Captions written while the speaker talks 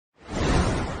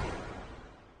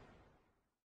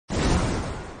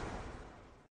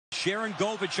Sharon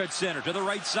Govich at center to the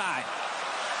right side.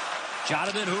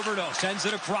 Jonathan Huberdeau sends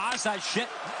it across. That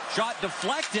shot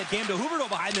deflected. Came to Huberdeau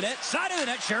behind the net. Side of the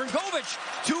net, Sharon Govich.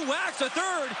 2 whacks, a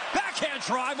third. Backhand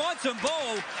try.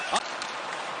 Montembeault.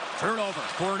 Turnover.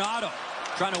 Coronado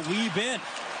trying to weave in.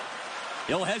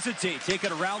 He'll hesitate. Take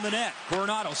it around the net.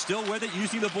 Coronado still with it,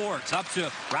 using the boards. Up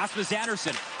to Rasmus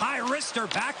Andersson. High wrister.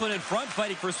 Backlund in front,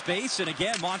 fighting for space. And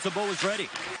again, Montembeault is ready.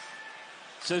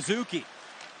 Suzuki.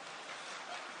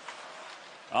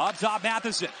 Up top,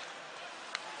 Matheson.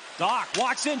 Doc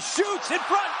walks in, shoots in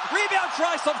front. Rebound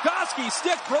try, Slavkovsky.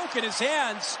 Stick broke in his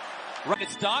hands.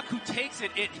 It's Doc who takes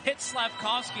it. It hits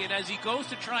Slavkovsky, and as he goes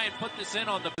to try and put this in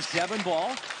on the... Kevin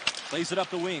Ball plays it up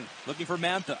the wing, looking for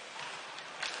Mantha.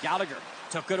 Gallagher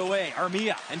took it away.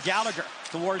 Armia and Gallagher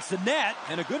towards the net,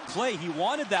 and a good play. He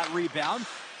wanted that rebound.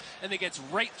 And it gets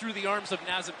right through the arms of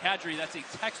Nazem Kadri. That's a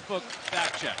textbook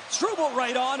back check. Struble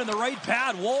right on in the right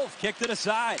pad. Wolf kicked it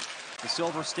aside. The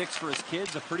silver sticks for his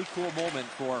kids. A pretty cool moment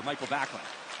for Michael Backlund.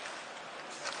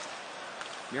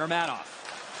 Miramanov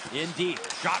in deep.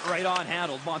 Shot right on,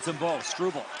 handled. Montembeault.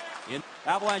 Struble in.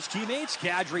 Avalanche teammates.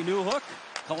 Kadri, Newhook.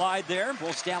 Collide there.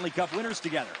 Both Stanley Cup winners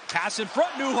together. Pass in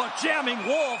front. Newhook jamming.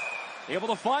 Wolf able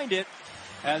to find it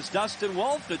as Dustin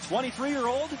Wolf, the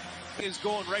 23-year-old, is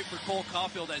going right for Cole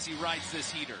Caulfield as he rides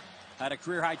this heater. Had a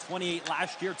career-high 28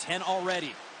 last year, 10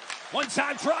 already.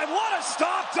 One-time try, what a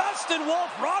stop! Dustin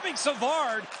Wolf robbing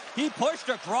Savard. He pushed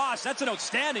across. That's an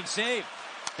outstanding save.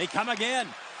 They come again.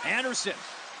 Anderson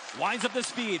winds up the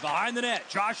speed behind the net.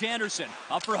 Josh Anderson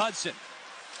up for Hudson.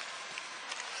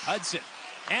 Hudson,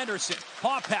 Anderson,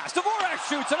 paw pass. Dvorak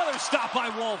shoots, another stop by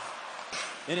Wolf.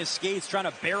 In his skates, trying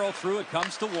to barrel through. It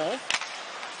comes to Wolf.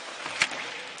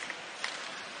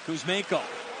 Kuzmenko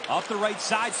off the right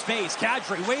side, space.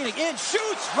 Kadri waiting in,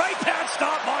 shoots, right pad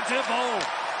stop. Montembeault,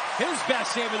 his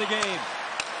best save of the game.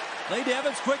 Played to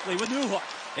Evans quickly with Newhook.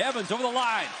 Evans over the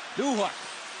line. Newhook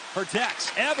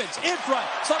protects. Evans in front.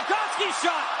 Slavkovsky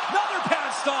shot. Another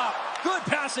pad stop. Good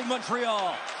passing,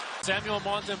 Montreal. Samuel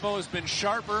Montembeault has been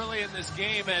sharp early in this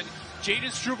game, and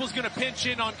Jaden Struble's going to pinch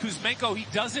in on Kuzmenko. He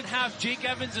doesn't have Jake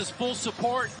Evans' full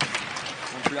support.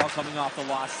 Montreal coming off the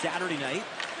loss Saturday night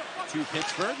to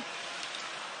Pittsburgh.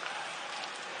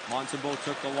 Montembeault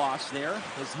took the loss there.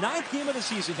 His 9th game of the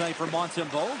season tonight for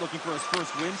Montembeault, looking for his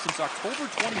first win since October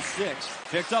 26th.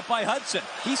 Picked up by Hudson.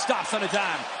 He stops on a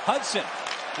dime. Hudson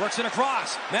works it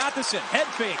across. Matheson, head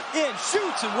fake, in,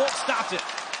 shoots, and Wolf stops it.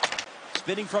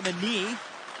 Spinning from a knee,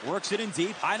 works it in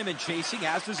deep. Heineman chasing,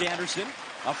 as does Anderson.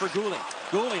 Up for Gouli.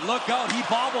 Gouli, look out, he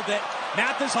bobbled it.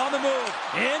 Mathis on the move.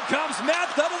 In comes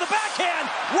Math, double the backhand.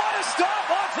 What a stop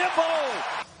on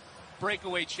Timbo!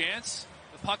 Breakaway chance.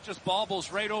 The puck just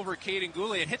bobbles right over Caden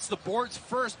Gouli. It hits the boards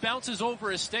first, bounces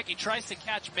over his stick. He tries to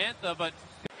catch Mantha, but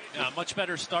much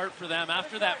better start for them.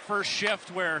 After that first shift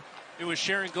where it was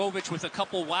Sharon Govich with a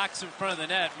couple whacks in front of the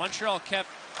net, Montreal kept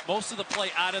most of the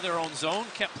play out of their own zone,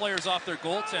 kept players off their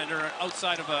goaltender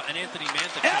outside of an Anthony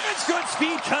Mantha. Evans, good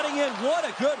speed cutting in. What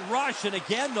a good rush. And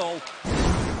again, though,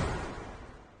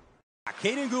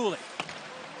 Caden Gouli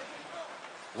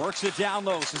works it down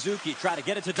low. Suzuki try to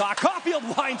get it to Doc. Caulfield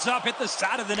winds up, hit the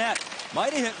side of the net.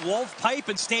 Might have hit Wolf pipe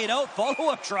and stayed out.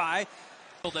 Follow-up try.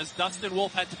 As Dustin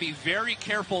Wolf had to be very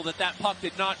careful that that puck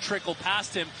did not trickle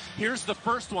past him. Here's the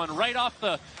first one right off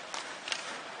the...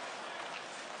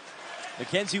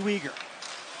 Mackenzie Weegar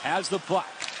has the puck.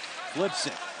 Flips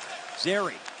it.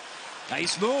 Zary.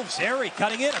 Nice move. Zary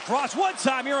cutting in across one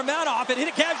time. Miramanov and hit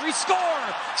a Kadri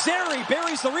score. Zary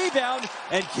buries the rebound,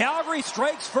 and Calgary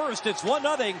strikes first. It's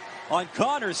 1-0 on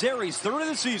Conor Zary's 3rd of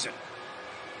the season.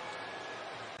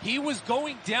 He was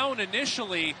going down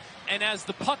initially, and as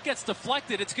the puck gets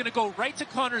deflected, it's going to go right to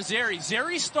Conor Zary.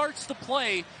 Zary starts the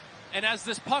play, and as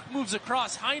this puck moves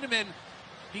across, Heineman,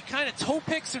 he kind of toe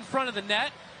picks in front of the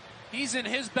net. He's in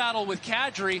his battle with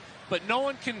Kadri, but no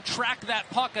one can track that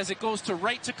puck as it goes to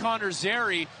right to Conor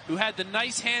Zary, who had the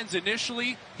nice hands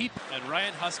initially. And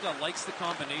Ryan Huska likes the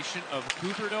combination of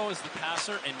Huberdeau as the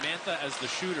passer and Mantha as the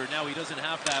shooter. Now he doesn't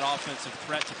have that offensive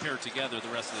threat to pair together the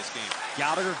rest of this game.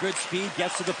 Gallagher, good speed,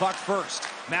 gets to the puck first.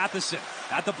 Matheson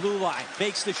at the blue line,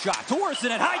 fakes the shot towards the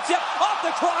net, high tip, off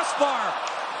the crossbar.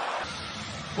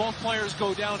 Both players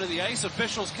go down to the ice.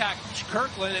 Officials catch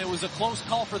Kirkland. It was a close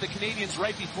call for the Canadiens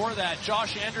right before that.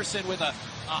 Josh Anderson with a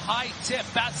high tip.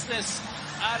 Bats this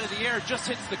out of the air. Just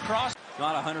hits the cross.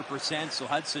 Not 100%, so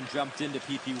Hudson jumped into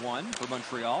PP1 for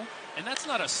Montreal. And that's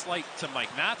not a slight to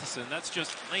Mike Matheson. That's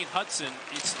just Lane Hudson.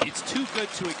 It's too good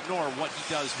to ignore what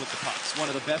he does with the pucks. One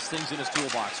of the best things in his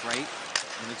toolbox, right?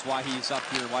 And it's why he's up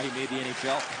here, why he made the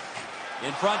NHL.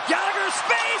 In front, Gallagher,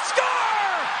 space,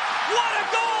 score! What a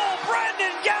goal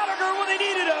Brandon Галлахер when they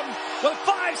needed him. With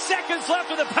 5 seconds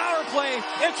left of the power play,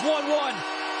 it's 1-1.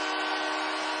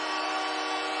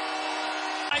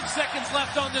 5 seconds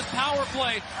left on this power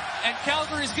play, and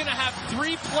Calgary's going to have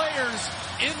 3 players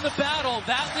in the battle.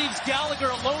 That leaves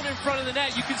Галлахер alone in front of the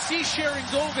net. You can see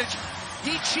Sharangovich.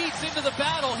 He cheats into the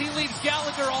battle. He leaves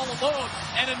Галлахер all alone.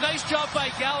 And a nice job by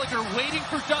Галлахер waiting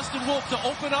for Dustin Wolf to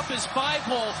open up his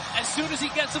 5-hole. As soon as he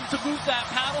gets him to move that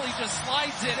paddle, he just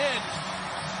slides it in.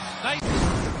 Nice.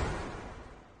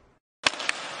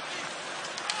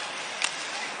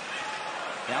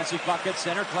 Bouncing puck at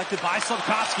center, collected by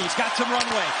Slafkovsky. He's got some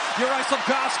runway. Yuri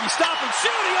Slafkovsky stopping,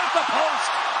 shooting off the post.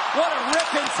 What a rip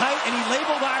in tight, and he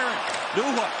labeled iron. New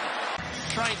hook.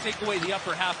 Try and take away the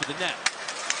upper half of the net.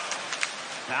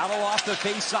 Battle off the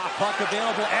face-off, puck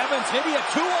available. Evans, maybe a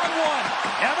 2-on-1.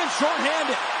 Evans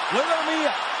short-handed with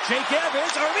Armia. Jake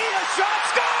Evans, Armia, shot,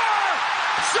 score!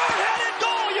 Short-handed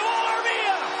goal, Yоэль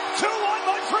Armia! 2-1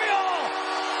 Montreal!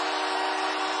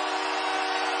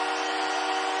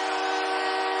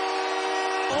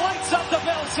 Lights up the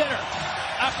Bell Center.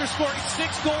 After scoring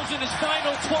 6 goals in his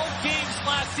final 12 games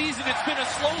last season, it's been a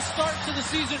slow start to the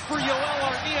season for Yоэль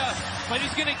Armia, but he's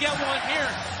going to get one here.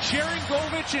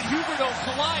 Sharangovich and Huberdeau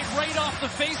collide right off the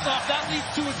faceoff. That leads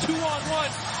to a 2-on-1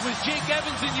 with Jake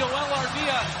Evans and Yоэль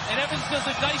Armia, and Evans does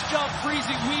a nice job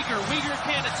freezing Weegar. Weegar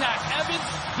can't attack Evans.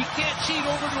 He can't cheat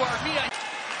over to Armia.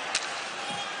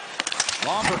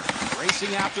 Lomberg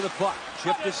racing after the puck.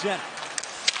 Chip to center.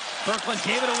 Kirkland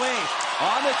gave it away.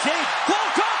 On the tape. Cole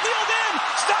Caulfield in.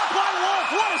 Stop by Wolf.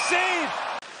 What a save.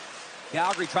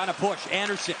 Calgary trying to push.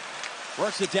 Anderson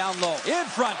works it down low. In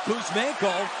front.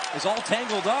 Kuzmenko is all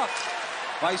tangled up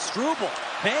by Struble.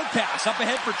 Bank pass up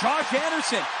ahead for Josh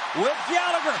Anderson with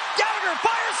Галлахер. Галлахer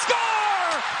fires,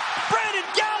 score! Brandon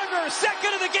Галлахer,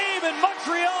 second of the game, and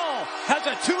Montreal has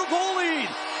a 2-goal lead.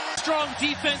 Strong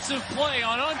defensive play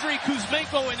on Andrei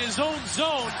Kuzmenko in his own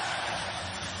zone.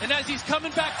 And as he's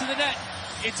coming back to the net,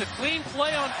 it's a clean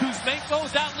play on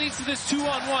Kuzmenko. That leads to this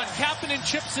 2-on-1. Kapanen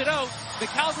chips it out. The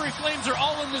Calgary Flames are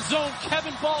all in the zone.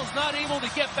 Kevin Ball's not able to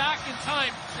get back in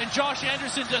time. And Josh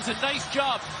Anderson does a nice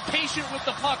job. Patient with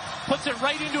the puck. Puts it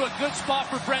right into a good spot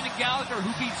for Brandon Галлахер,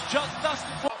 who beats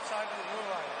Dustin Wolf.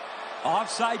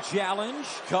 Offside challenge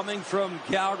coming from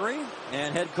Calgary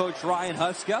and head coach Ryan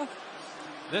Huska.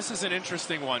 This is an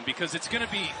interesting one because it's going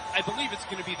to be, I believe it's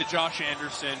going to be the Josh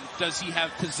Anderson. Does he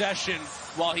have possession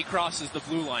while he crosses the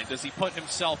blue line? Does he put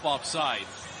himself offside?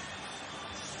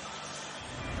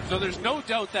 So there's no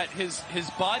doubt that his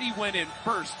body went in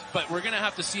first, but we're going to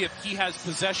have to see if he has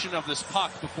possession of this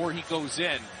puck before he goes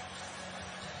in.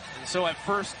 And so at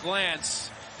first glance,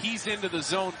 he's into the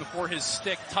zone before his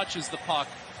stick touches the puck.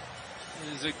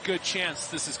 There's a good chance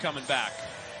this is coming back.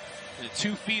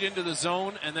 2 feet into the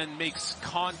zone and then makes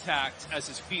contact as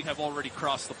his feet have already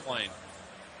crossed the plane.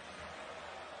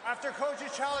 After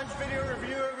coach's challenge video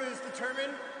review, it was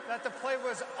determined that the play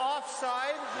was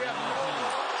offside.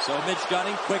 So Mitch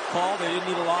Gunning, quick call. They didn't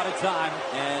need a lot of time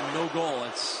and no goal.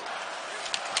 It's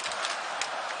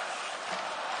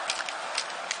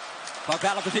puck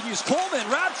battle continues. Coleman,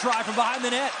 wrap try from behind the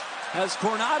net as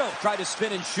Coronado tried to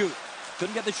spin and shoot.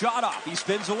 Couldn't get the shot off. He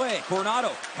spins away.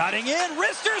 Coronado cutting in.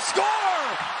 Wrister,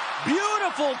 score!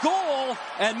 Beautiful goal.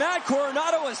 And Mett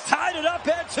Coronado has tied it up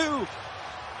at 2.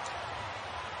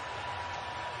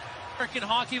 American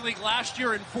Hockey League last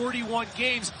year in 41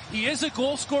 games. He is a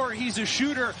goal scorer. He's a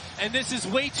shooter. And this is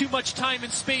way too much time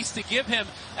and space to give him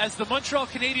as the Montreal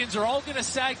Canadiens are all going to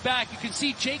sag back. You can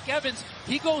see Jake Evans.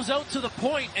 He goes out to the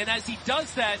point. And as he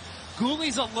does that,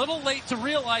 Gooley's a little late to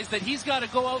realize that he's got to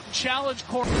go out and challenge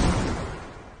Coronado.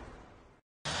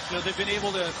 You know, they've been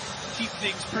able to keep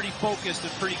things pretty focused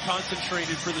and pretty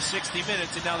concentrated for the 60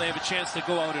 minutes, and now they have a chance to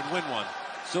go out and win one.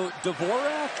 So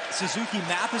Dvorak, Suzuki,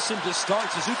 Matheson to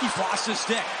start. Suzuki floss the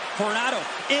stick. Coronado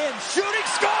in, shooting,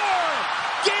 score!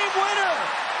 Game winner!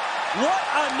 What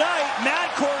a night.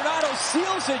 Mett Coronado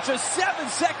seals it just 7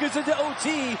 seconds into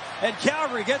OT, and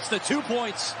Calgary gets the 2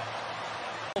 points.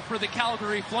 For the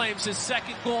Calgary Flames, his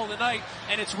second goal of the night,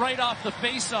 and it's right off the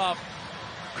face-off.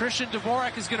 Christian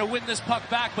Dvorak is going to win this puck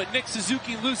back, but Nick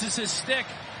Suzuki loses his stick,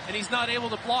 and he's not able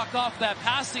to block off that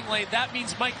passing lane. That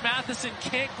means Mike Matheson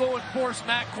can't go and force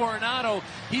Mett Coronado.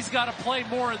 He's got to play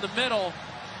more in the middle.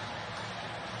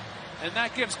 And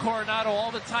that gives Coronado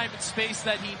all the time and space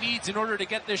that he needs in order to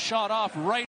get this shot off right